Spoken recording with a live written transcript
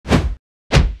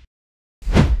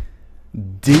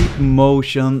Deep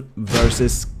motion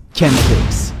versus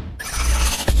Kinetix.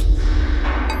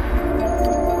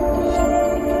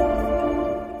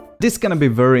 This is gonna be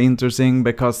very interesting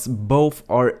because both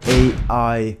are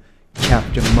AI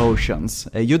capture motions.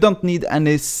 You don't need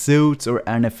any suits or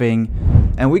anything,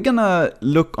 and we're gonna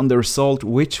look on the result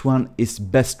which one is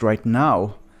best right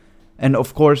now. And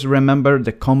of course remember,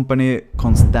 the company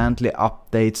constantly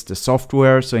updates the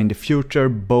software, so in the future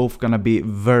both gonna be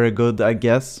very good, I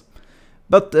guess.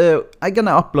 But I'm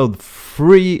gonna upload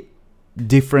 3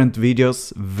 different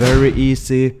videos, very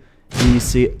easy,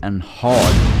 and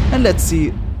hard, and let's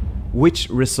see which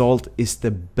result is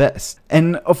the best.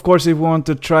 And of course, if you want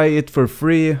to try it for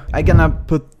free, I'm gonna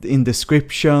put in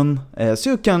description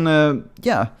so you can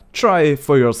try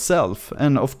for yourself.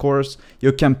 And of course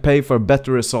you can pay for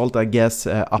better result, I guess,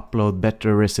 upload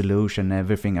better resolution,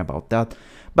 everything about that.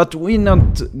 But we're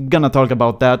not gonna talk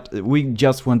about that, we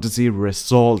just want to see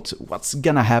result, what's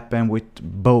gonna happen with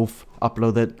both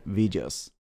uploaded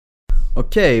videos.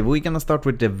 Okay, we're gonna start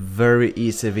with the very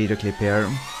easy video clip here.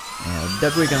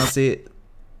 That we're gonna see,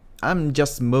 I'm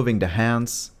just moving the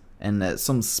hands and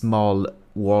some small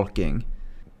walking.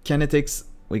 Kinetix,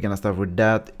 we're gonna start with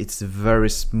that. It's very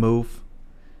smooth.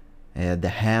 The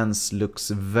hands looks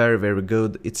very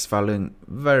good. It's following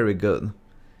very good.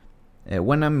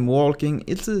 When I'm walking,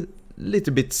 it's a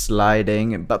little bit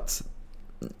sliding, but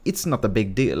it's not a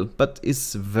big deal. But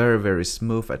it's very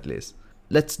smooth at least.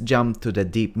 Let's jump to the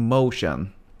deep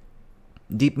motion.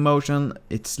 Deep motion,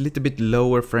 it's a little bit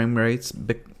lower frame rates,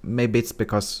 maybe it's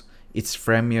because it's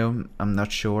freemium, I'm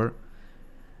not sure.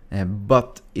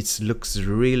 But it looks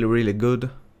really good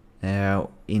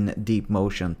in deep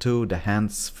motion too, the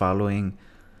hands following,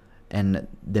 and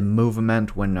the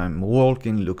movement when I'm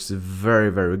walking looks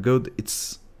very good.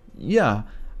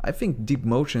 I think deep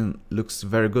motion looks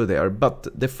very good there, but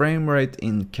the frame rate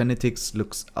in Kinetix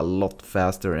looks a lot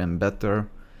faster and better.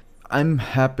 I'm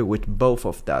happy with both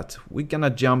of that. We're gonna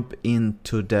jump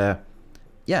into the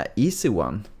easy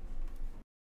one.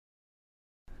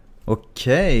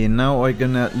 Okay, now we're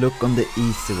gonna look on the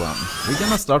easy one. We're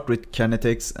gonna start with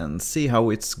Kinetix and see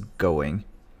how it's going.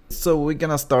 So we're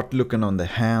gonna start looking on the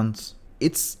hands.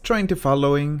 It's trying to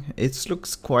following, it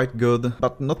looks quite good,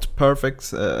 but not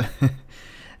perfect.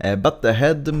 But the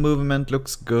head movement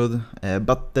looks good,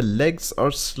 but the legs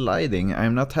are sliding.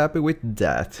 I'm not happy with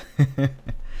that.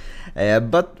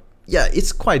 But yeah,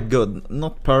 it's quite good.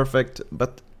 Not perfect,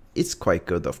 but it's quite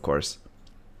good, of course.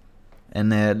 And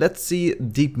let's see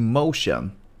deep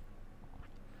motion.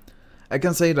 I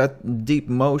can say that deep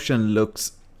motion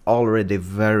looks already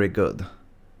very good.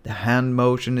 The hand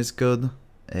motion is good.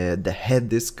 The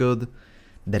head is good.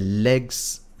 The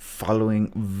legs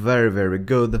following very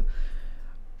good.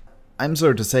 I'm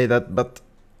sorry to say that, but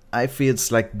I feel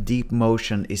like deep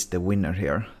motion is the winner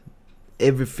here.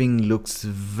 Everything looks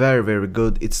very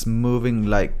good. It's moving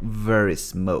like very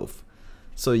smooth.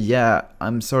 So yeah,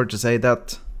 I'm sorry to say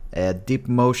that deep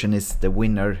motion is the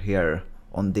winner here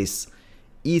on this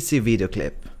easy video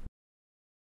clip.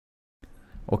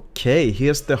 Okay,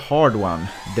 here's the hard one,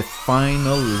 the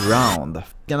final round.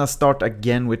 Gonna start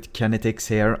again with Kinetix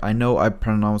here. I know I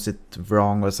pronounced it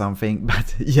wrong or something,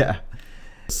 but yeah.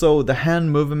 So the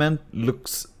hand movement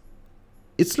looks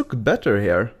better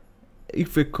here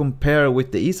if we compare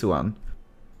with the easy one.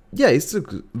 Yeah, it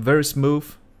looks very smooth.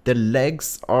 The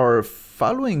legs are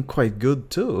following quite good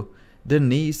too. The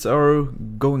knees are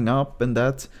going up and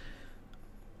that.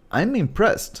 I'm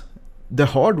impressed. The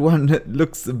hard one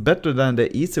looks better than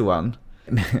the easy one.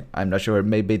 I'm not sure,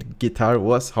 maybe the guitar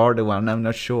was harder one, I'm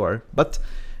not sure. But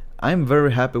I'm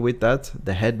very happy with that.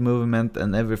 The head movement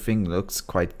and everything looks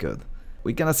quite good.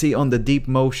 We're gonna see on the deep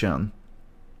motion.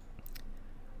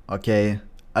 Okay,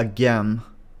 again,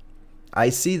 I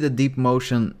see the deep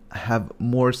motion have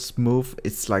more smooth.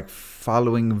 It's like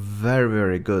following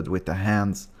very good with the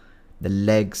hands, the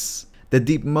legs. The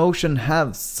deep motion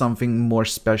has something more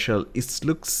special. It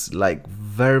looks like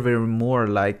very more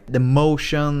like the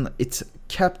motion. It's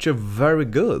captured very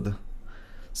good.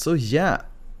 So yeah,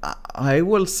 I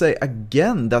will say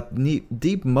again that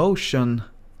deep motion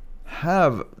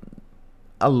have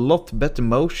a lot better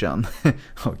motion.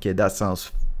 Okay, that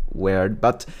sounds weird,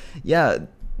 but yeah,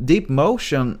 deep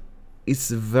motion is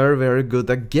very good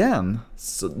again.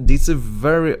 So this is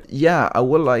I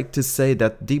would like to say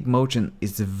that deep motion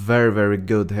is very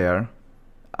good here.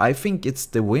 I think it's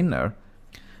the winner.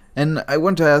 And I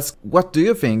want to ask, what do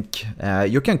you think?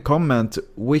 You can comment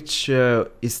which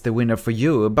is the winner for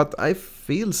you, but I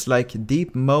feels like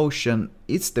deep motion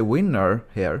is the winner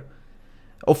here.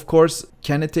 Of course,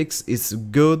 Kinetix is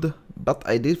good, but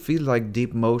I did feel like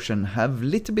deep motion have a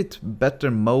little bit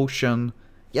better motion.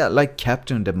 Yeah, like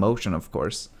capturing the motion, of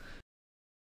course.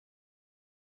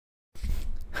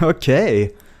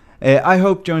 Okay, I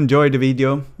hope you enjoyed the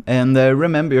video, and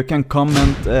remember, you can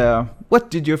comment what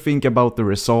did you think about the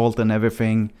result and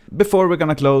everything. Before we're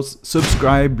gonna close,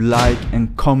 subscribe, like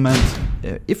and comment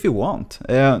if you want.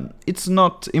 It's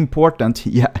not important.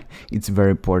 Yeah, it's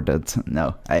very important.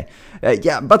 No,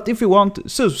 yeah, but if you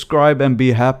want, subscribe and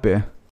be happy.